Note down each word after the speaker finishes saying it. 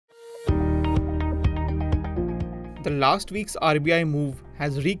The last week's RBI move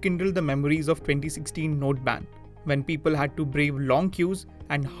has rekindled the memories of 2016 note ban, when people had to brave long queues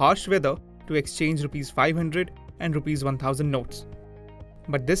and harsh weather to exchange Rs 500 and Rs 1000 notes.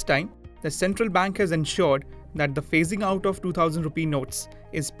 But this time, the central bank has ensured that the phasing out of 2000 rupee notes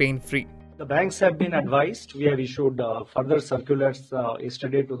is pain-free. The banks have been advised. We have issued further circulars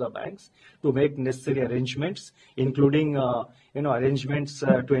yesterday to the banks to make necessary arrangements, including arrangements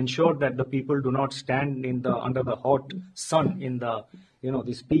to ensure that the people do not stand under the hot sun in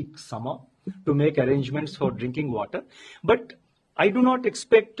this peak summer, to make arrangements for drinking water. But I do not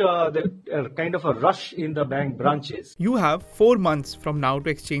expect the kind of a rush in the bank branches. You have 4 months from now to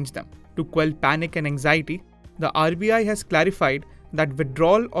exchange them. To quell panic and anxiety, the RBI has clarified that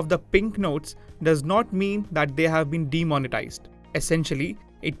withdrawal of the pink notes does not mean that they have been demonetized. Essentially,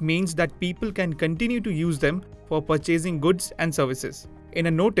 it means that people can continue to use them for purchasing goods and services. In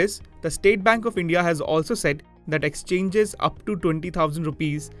a notice, the State Bank of India has also said that exchanges up to 20,000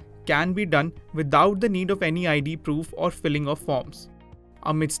 rupees can be done without the need of any ID proof or filling of forms.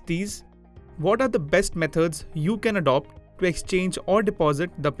 Amidst these, what are the best methods you can adopt to exchange or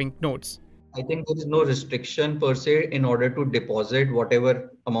deposit the pink notes? I think there is no restriction per se in order to deposit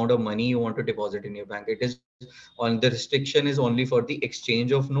whatever amount of money you want to deposit in your bank. It is on the restriction is only for the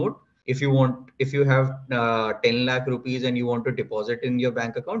exchange of note. If you have 10 lakh rupees and you want to deposit in your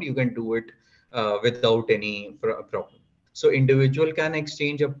bank account, you can do it without any problem. So individual can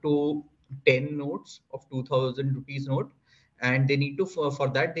exchange up to 10 notes of 2000 rupees note, and they need to for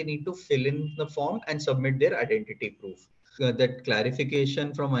that they need to fill in the form and submit their identity proof. That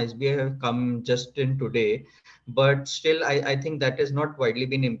clarification from SBI have come just in today, but still I think that has not widely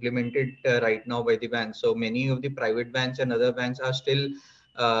been implemented right now by the banks. So many of the private banks and other banks are still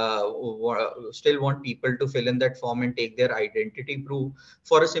want people to fill in that form and take their identity proof,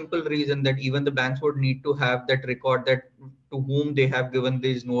 for a simple reason that even the banks would need to have that record that to whom they have given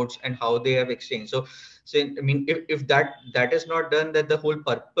these notes and how they have exchanged. So I mean, if that is not done, that the whole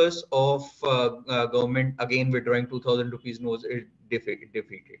purpose of government again withdrawing 2000 rupees notes is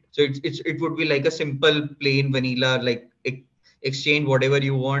defeated. So it would be like a simple plain vanilla, like exchange whatever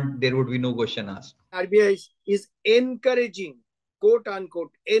you want. There would be no question asked. RBI is encouraging, quote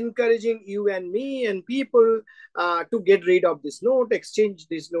unquote, encouraging you and me and people to get rid of this note, exchange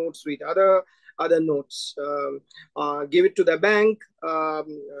these notes with other notes, give it to the bank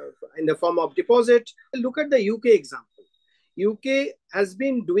in the form of deposit. Look at the UK example. UK has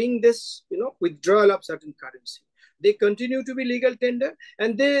been doing this, withdrawal of certain currency. They continue to be legal tender,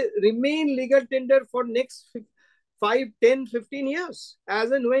 and they remain legal tender for next 5, 10, 15 years. As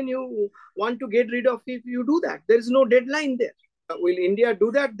and when you want to get rid of it, you do that. There is no deadline there. Will India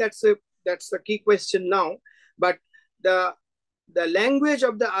do that? That's the key question now. But the language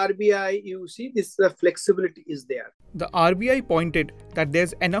of the RBI, you see, the flexibility is there. The RBI pointed that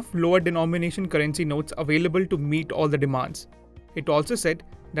there's enough lower denomination currency notes available to meet all the demands. It also said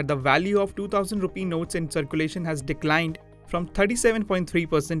that the value of 2000 rupee notes in circulation has declined from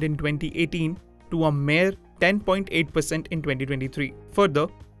 37.3% in 2018 to a mere 10.8% in 2023. Further,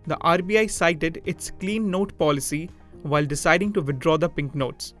 the RBI cited its clean note policy while deciding to withdraw the pink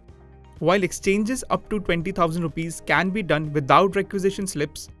notes. While exchanges up to 20,000 rupees can be done without requisition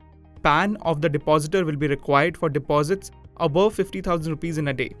slips, PAN of the depositor will be required for deposits above 50,000 rupees in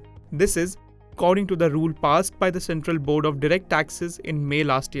a day. This is according to the rule passed by the Central Board of Direct Taxes in May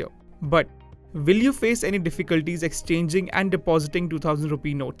last year. But will you face any difficulties exchanging and depositing 2000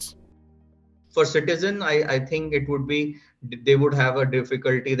 rupee notes? For citizen, I think they would have a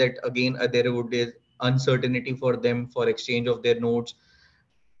difficulty that again there would be uncertainty for them for exchange of their notes,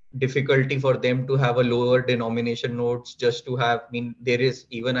 difficulty for them to have a lower denomination notes just to have, I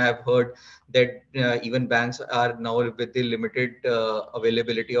have heard that even banks are now with the limited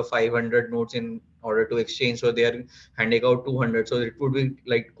availability of 500 notes in order to exchange. So they are handing out 200. So it would be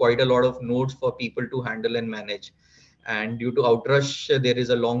like quite a lot of notes for people to handle and manage. And due to outrush, there is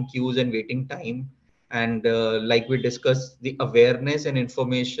a long queues and waiting time. And like we discussed, the awareness and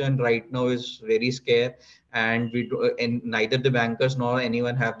information right now is very scarce, and neither the bankers nor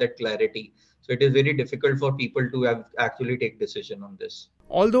anyone have that clarity. So it is very difficult for people to actually take decision on this.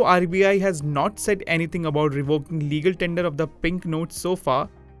 Although RBI has not said anything about revoking legal tender of the pink notes so far,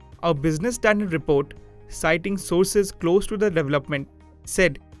 a Business Standard report citing sources close to the development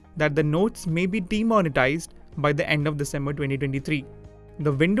said that the notes may be demonetized by the end of December 2023.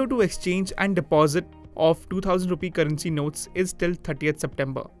 The window to exchange and deposit of 2000 rupee currency notes is till 30th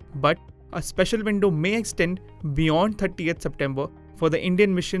September, but a special window may extend beyond 30th September for the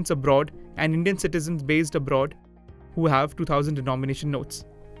Indian missions abroad and Indian citizens based abroad who have 2000 denomination notes.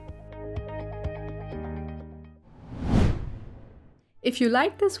 If you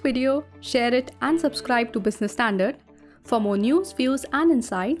like this video, share it and subscribe to Business Standard. For more news, views and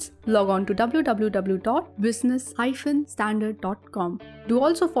insights, log on to www.business-standard.com. Do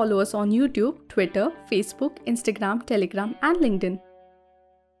also follow us on YouTube, Twitter, Facebook, Instagram, Telegram and LinkedIn.